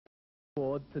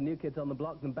Award to New Kids on the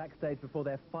Block and backstage before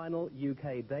their final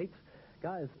UK date.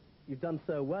 Guys, you've done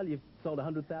so well. You've sold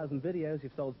 100,000 videos,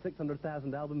 you've sold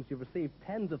 600,000 albums, you've received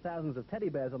tens of thousands of teddy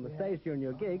bears on the stage during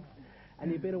your gigs, and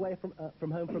you've been away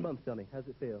from home for a month, Johnny. How's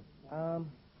it feel?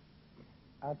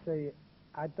 I'll tell you,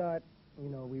 I thought,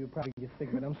 we would probably get sick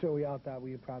of it. I'm sure we all thought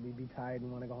we would probably be tired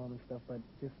and want to go home and stuff, but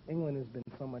just England has been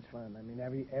so much fun. I mean,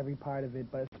 every part of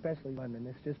it, but especially London.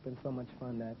 It's just been so much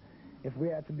fun that if we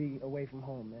had to be away from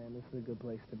home, man, this is a good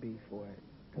place to be for it.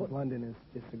 Because London is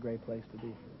just a great place to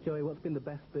be. Joey, what's been the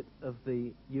best bit of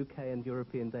the UK and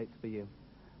European dates for you?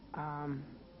 Well,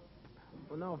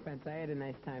 no offense, I had a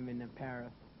nice time in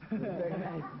Paris. It was very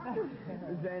nice. It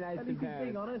was very nice in Paris.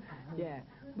 Being honest. Yeah,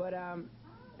 but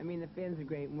I mean, the fans are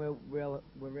great, and we're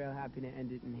real happy to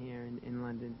end it in here in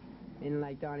London. And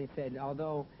like Donnie said,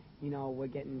 although we're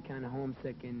getting kind of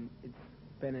homesick, and it's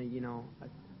been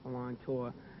a long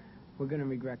tour, we're gonna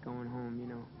regret going home,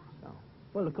 So.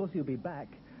 Well, of course you'll be back.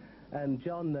 And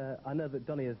John, I know that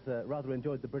Donnie has rather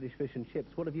enjoyed the British fish and chips.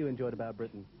 What have you enjoyed about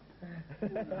Britain?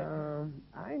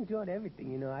 I enjoyed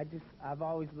everything. I've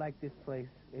always liked this place.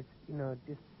 It's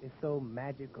it's so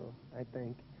magical, I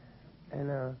think. And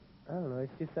I don't know,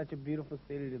 it's just such a beautiful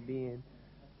city to be in.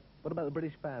 What about the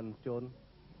British fans, Jordan?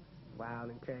 Wild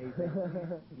and crazy.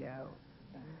 Yeah.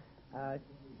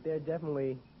 They're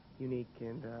definitely unique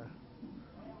and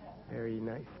very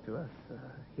nice to us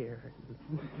here.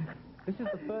 This is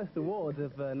the first award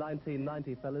of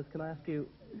 1990, fellas. Can I ask you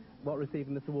what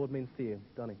receiving this award means to you,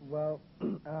 Donnie? Well,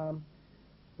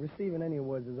 receiving any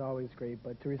awards is always great,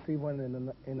 but to receive one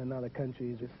in another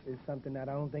country is something that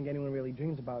I don't think anyone really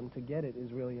dreams about, and to get it is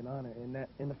really an honor.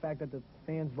 And the fact that the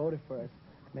fans voted for us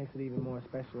makes it even more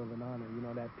special of an honor.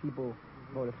 That people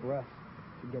voted for us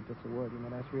to get this award.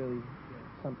 That's really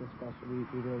something special. We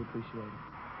really appreciate it.